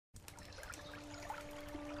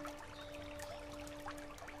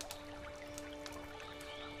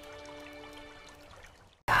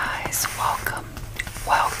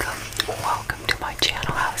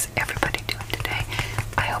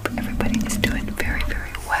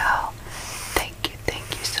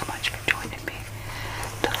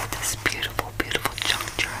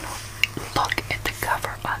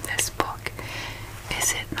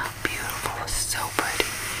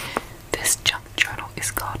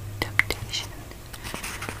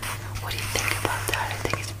What do you think about that? I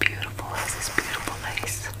think it's beautiful. It has this beautiful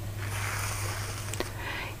lace.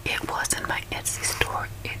 It was in my Etsy store.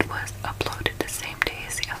 It was uploaded the same day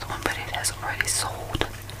as the other one, but it has already sold.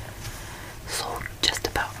 Sold just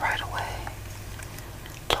about right away.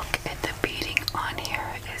 Look at the beading on here.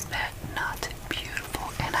 Is that not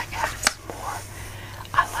beautiful? And I added some more.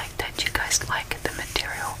 I like that you guys like the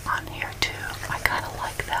material on here too. I kind of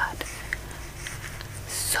like that.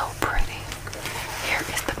 So pretty. Here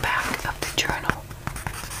is the back of the journal.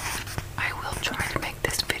 I will try to make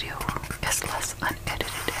this video as less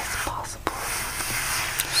unedited as possible.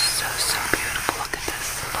 So beautiful. Look at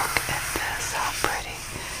this. Look at this. How pretty.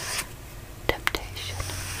 Temptation.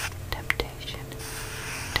 Temptation.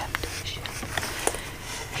 Temptation.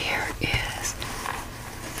 Here is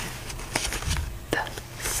the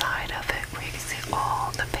side of it where you can see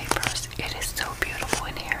all the papers. It is so beautiful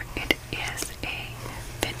in here. It is a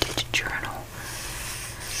vintage journal.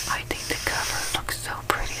 I think the cover looks so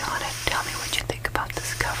pretty on it. Tell me what you think about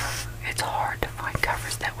this cover. It's hard to find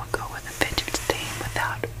covers that will go with a vintage theme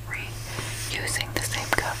without reusing the same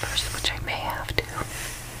covers, which I may have to.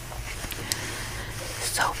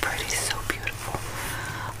 So pretty, so beautiful.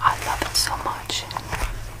 I love it so much.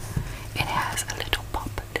 It has a little pop,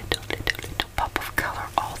 little pop of color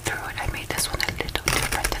all through it. I made this one a little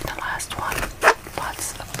different than the last one.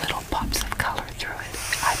 Lots of little pops of color through it.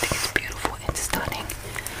 I think it's beautiful and stunning.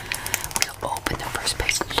 We'll open the first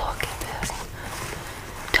page. Look at this.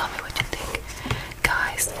 Tell me what you think.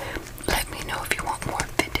 Guys, let me know if you want more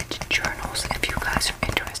vintage journals, if you guys are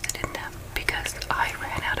interested in them, because I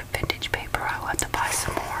ran out of vintage paper. I'll have to buy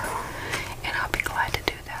some more, and I'll be glad to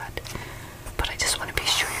do that. But I just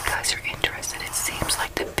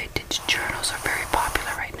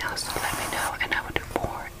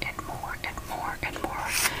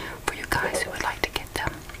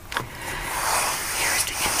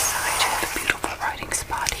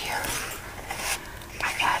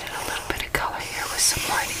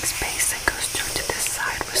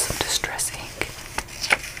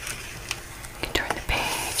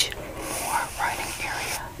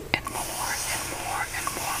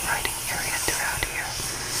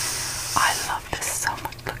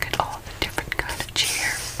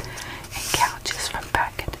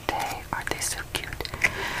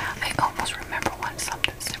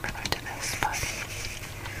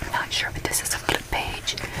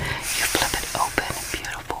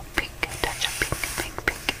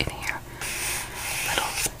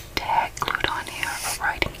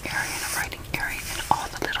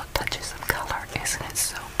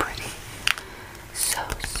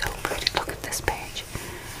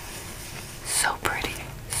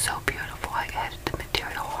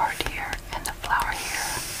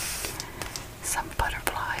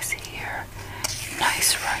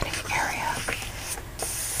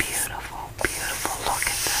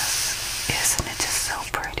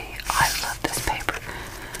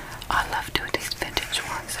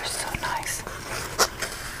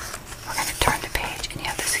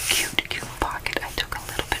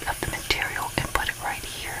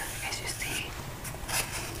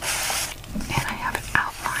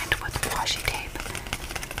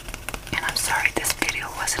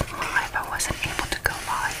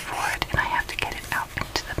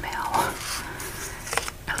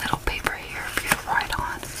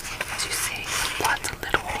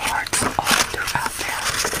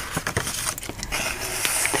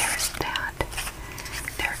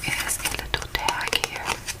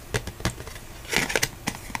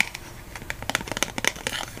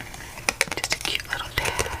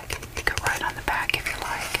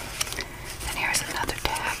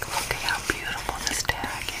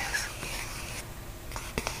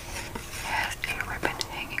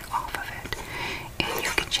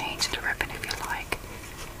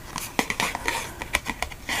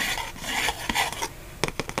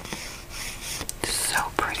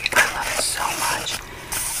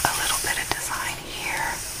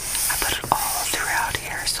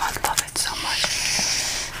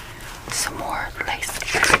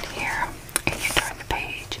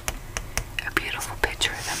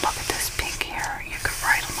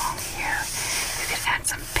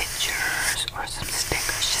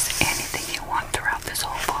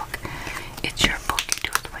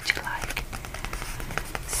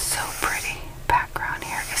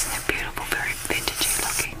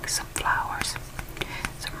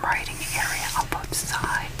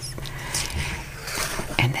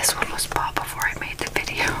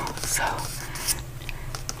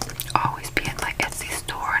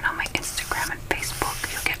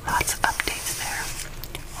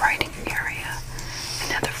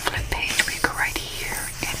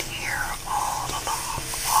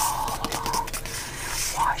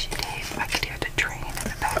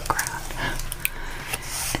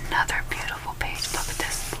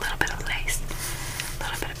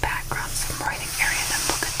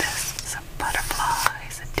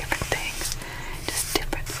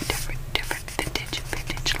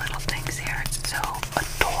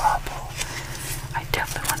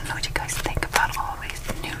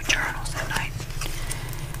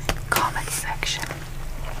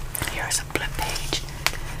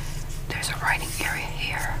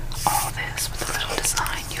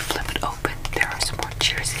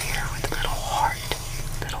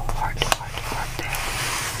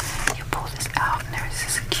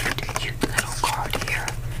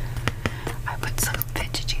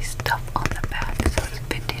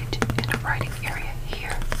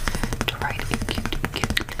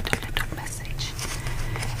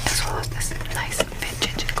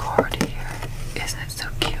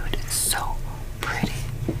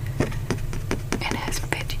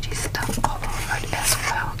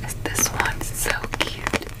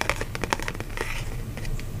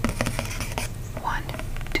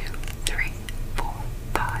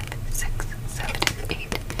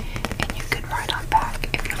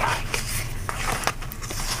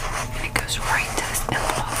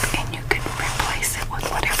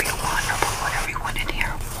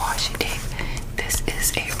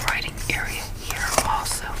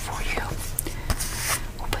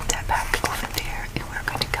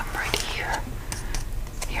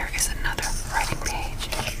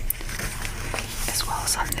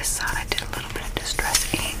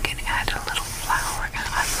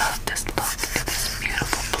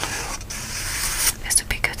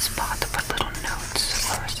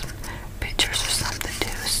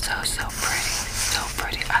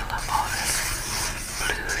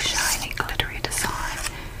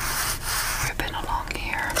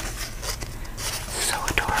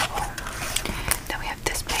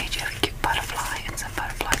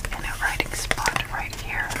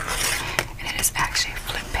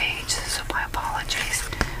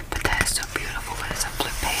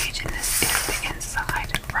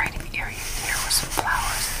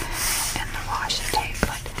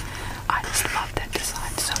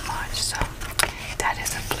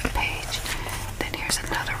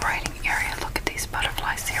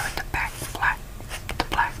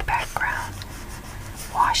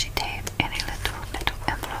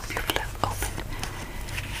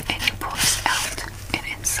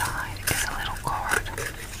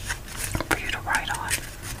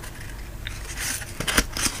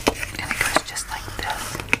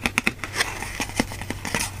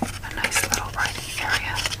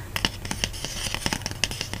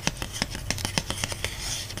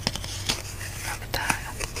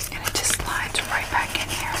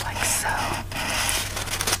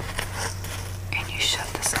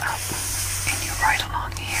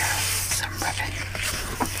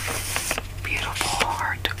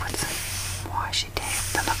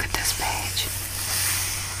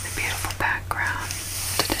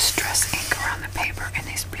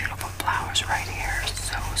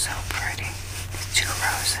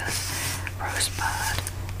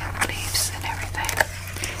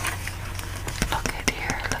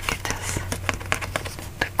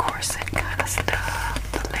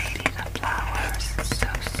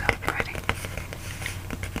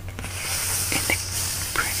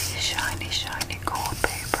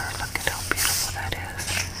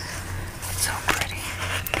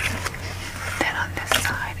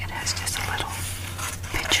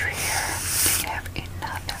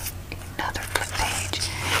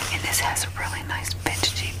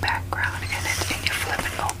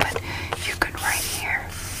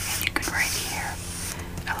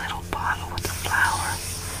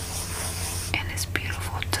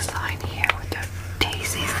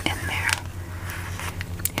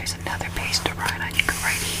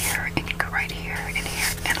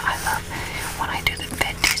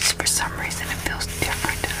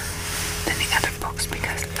books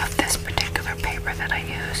because of this particular paper that I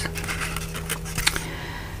use.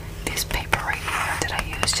 This paper right here that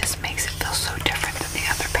I use just makes it feel so different than the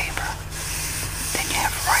other paper. Then you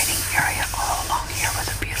have writing area all along here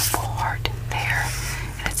with a beautiful heart there,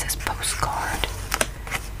 and it says postcard.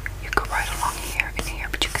 You could write along here and here,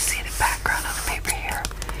 but you can see the background of the paper here.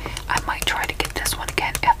 I might try to get this one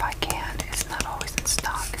again if I can. It's not always in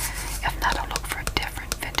stock. If not, I'll look for a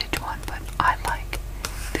different vintage one, but I like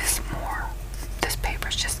this more. This paper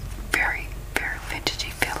is just very, very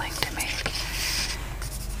vintagey feeling to me.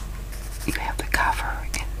 You have the cover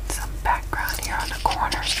and some background here on the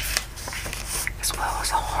corners, as well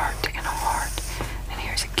as a heart and a heart. And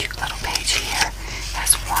here's a cute little page here. It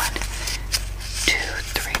has 1, 2,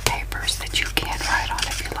 3 papers that you can write on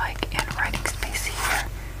if you like, and writing space here.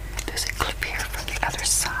 There's a clip here from the other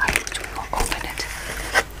side, which we will open it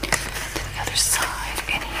to the other side.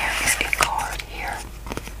 And here is a card here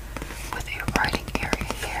with a writing area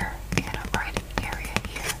here and a writing area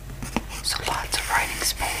here. So lots of writing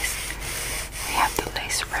space. We have the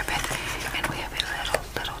lace ribbon, and we have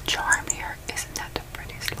a little charm here. Isn't that the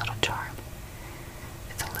prettiest little charm?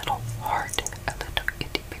 It's a little heart, a little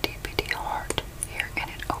itty bitty heart here, and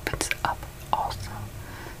it opens up also.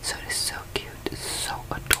 So it is so cute, so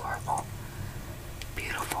adorable.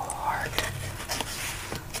 Beautiful heart.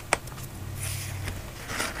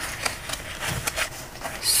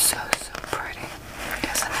 So pretty,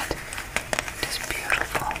 isn't it? Just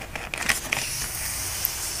beautiful.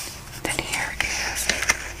 Then here is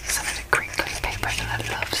some of the crinkly paper that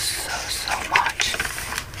I love so much.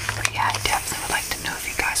 But yeah, I definitely would like to know if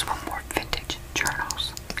you guys want more vintage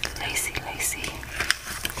journals. Lacy.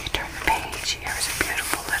 You turn the page. Here's a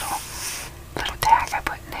beautiful little tag I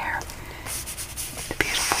put in there. The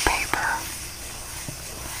beautiful paper.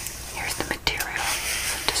 Here's the material.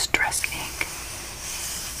 Some distress ink.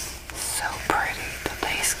 So pretty. The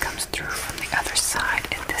lace comes through from the other side,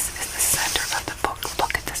 and this is the center of the book.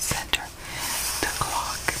 Look at the center. The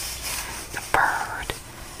clock, the bird,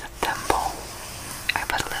 the thimble. I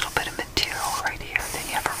put a little bit of material right here. Then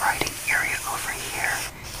you have a writing area over here.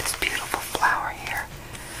 This beautiful flower here.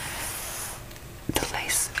 The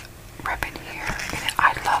lace ribbon here. And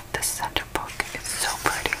I love this center book. It's so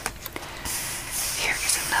pretty. Here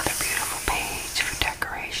is another beautiful page for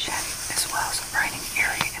decoration, as well as a writing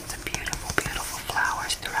area and some beautiful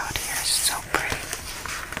flowers throughout here. So pretty.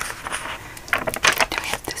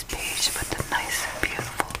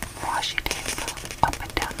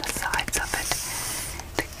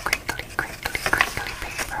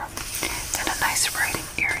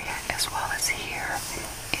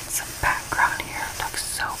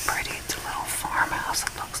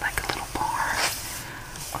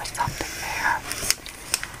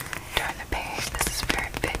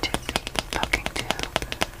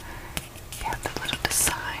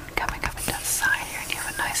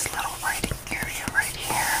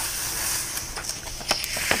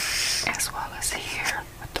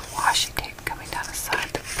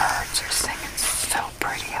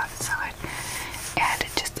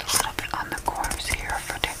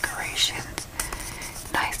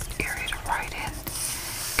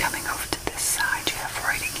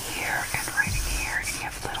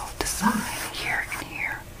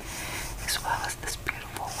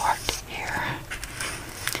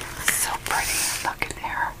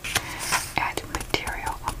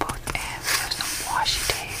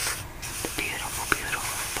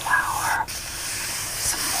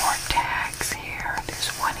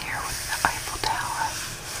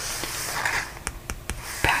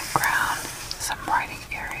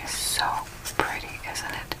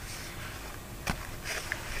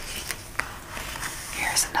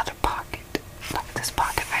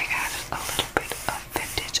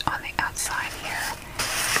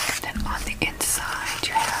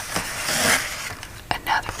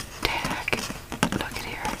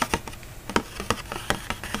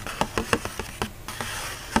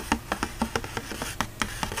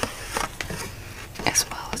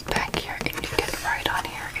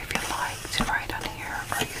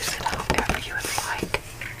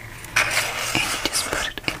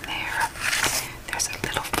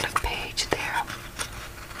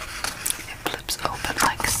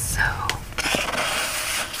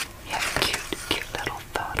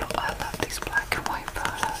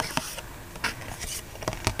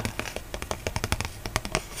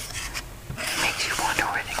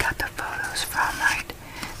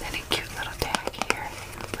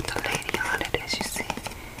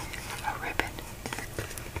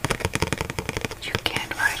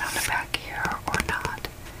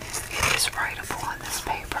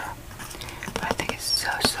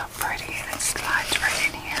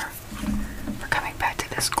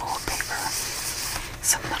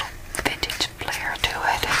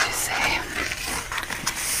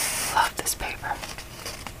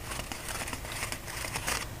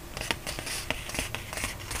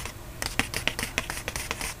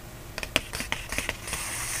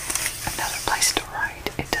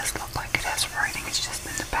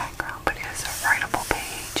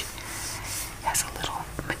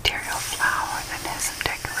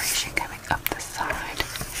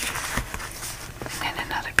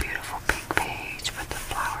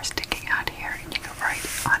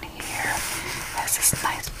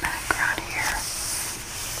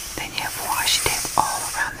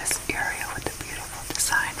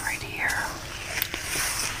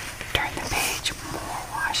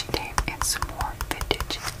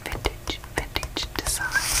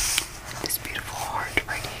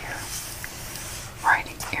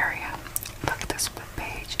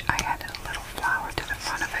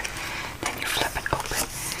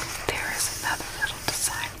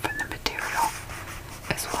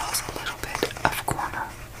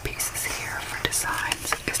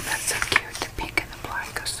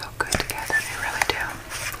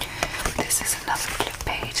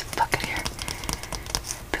 look at here.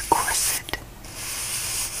 The corset.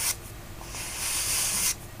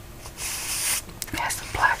 It has the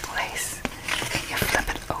black lace, and you flip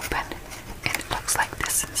it open, and it looks like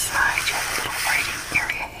this inside. You have a little writing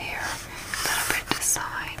area here, a little bit of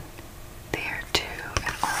design there too,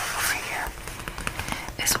 and all over here,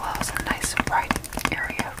 as well as a nice writing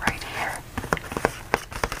area right here.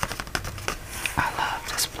 I love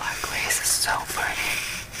this black lace. It's so pretty,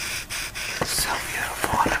 so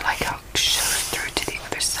beautiful, and I like how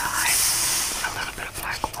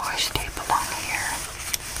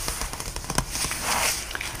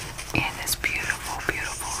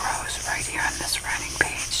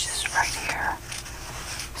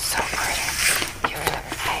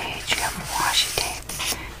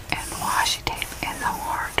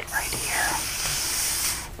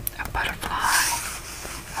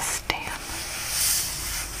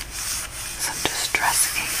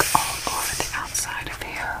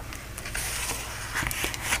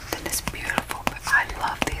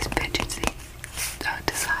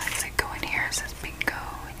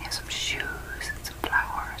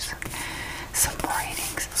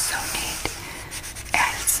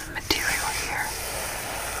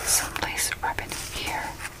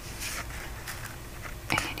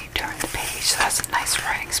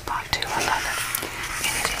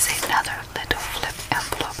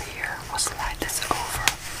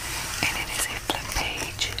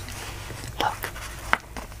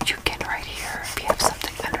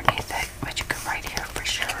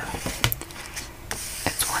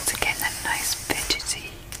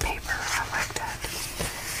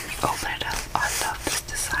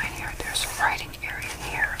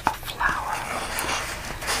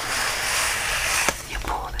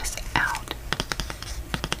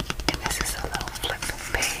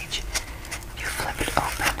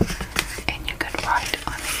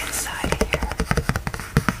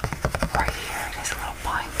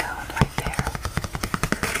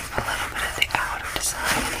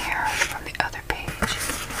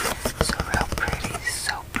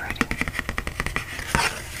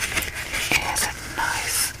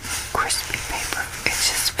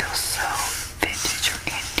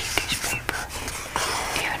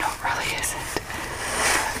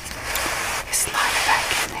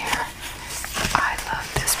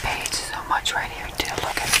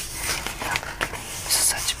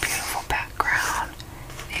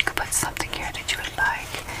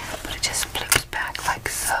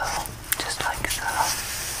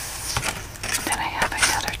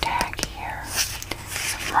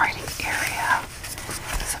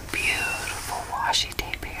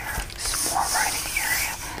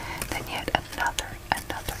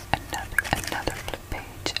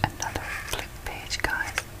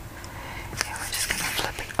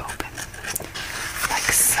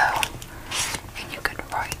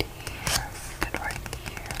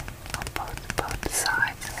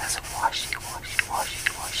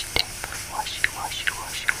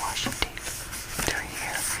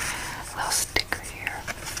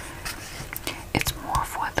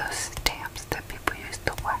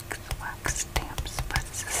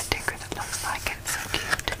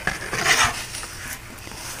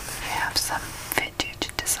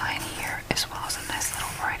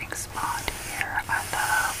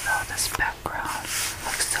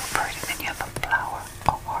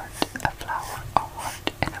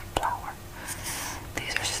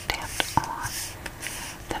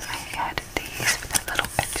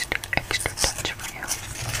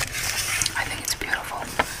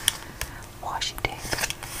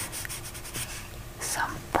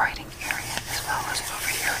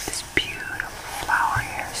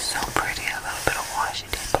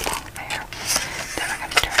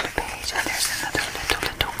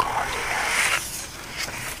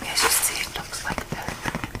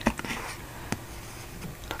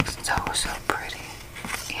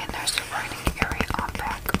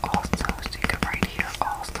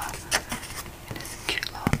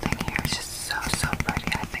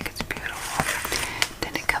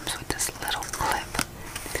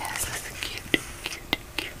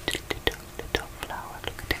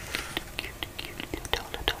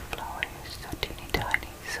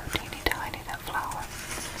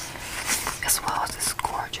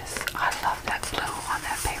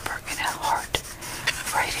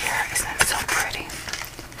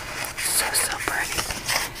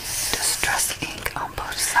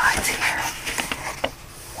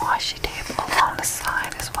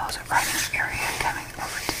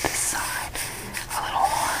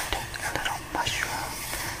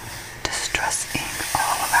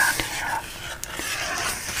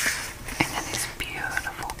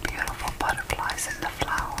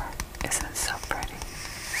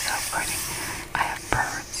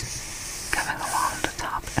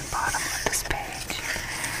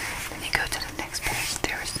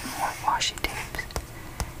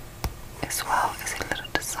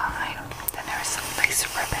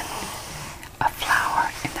a flower,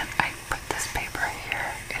 and then I put this paper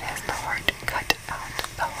here. It has the heart cut out.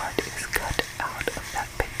 The heart is cut out of that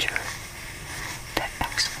picture. That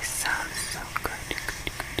actually sounds so good.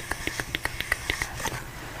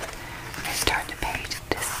 Let's turn the page.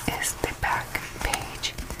 This is the back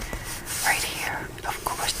page. Right here, of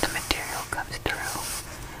course, the material comes through.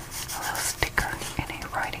 A little sticker in a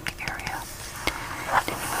writing area.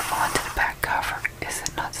 Then you move on to the back cover. Is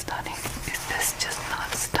it not stunning? Is this just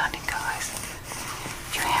not stunning, guys?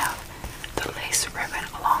 You have the lace ribbon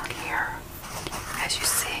along here, as you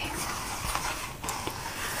see.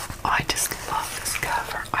 I just love this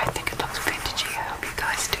cover. I think it looks vintagey. I hope you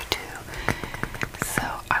guys do too. So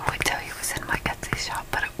I would tell you it was in my Etsy shop,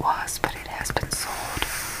 but it has been sold.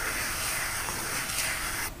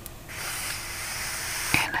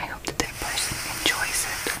 And I hope that that person enjoys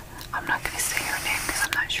it. I'm not going to say her name because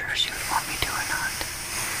I'm not sure if she would want me to or not.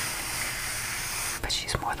 But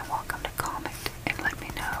she's more than welcome to comment and let me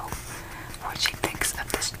know what she thinks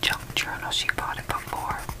of this junk journal. She bought it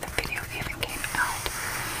before the video even came out.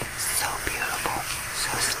 So beautiful,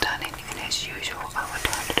 so stunning, and as usual, I will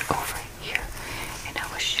turn it over here and I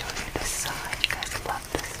will show you the side. You guys love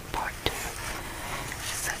this part too.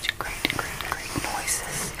 Such great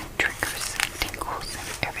noises and triggers and tingles and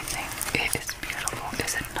everything. It is beautiful.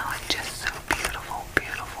 Is it not just so beautiful,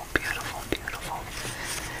 beautiful, beautiful, beautiful?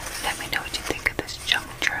 Let me know what you think of this junk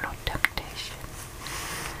journal temptation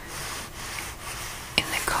in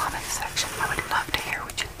the comment section. I would love to hear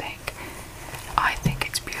what you think. I think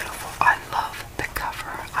it's beautiful. I love the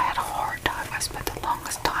cover. I had a hard time. I spent the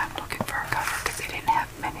longest time looking for a cover because they didn't have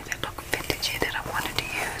many that look vintagey that I wanted to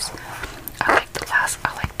use.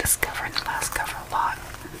 I like this cover and the last cover a lot.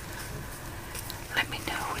 Let me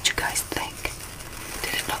know what you guys think.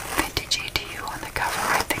 Did it look vintagey to you on the cover?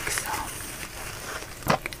 I think so.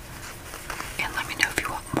 And let me know if you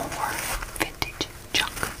want more vintage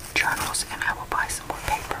junk journals and I will buy some more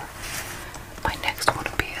paper. My next one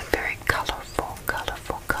will be a very colorful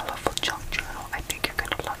junk journal. I think you're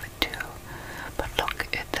going to love it too. But look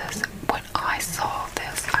at this. When I saw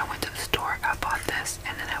this, I went to the store, I bought this,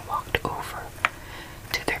 and then I walked over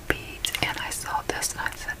to their beads and I saw this and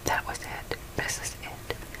I said, that was it. This is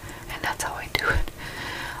it. And that's how I do it.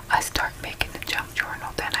 I start making the junk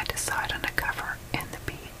journal, then I decide on the cover and the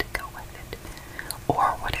bead to go with it.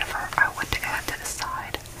 Or whatever I want to add to the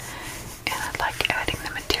side. And I like adding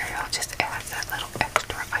the material, just adds that little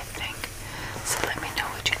extra, I think. So let me know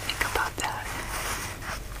what you think about that.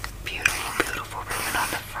 Beautiful, beautiful ribbon on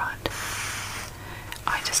the front.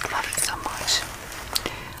 I just love it so much.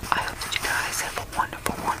 I hope that you guys have a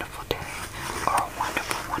wonderful, wonderful day or a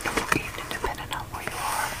wonderful, wonderful evening, depending on where you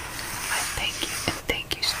are. I thank you and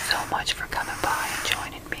thank you so much for coming by and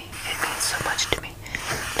joining me. It means so much to me.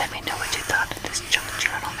 Let me know what you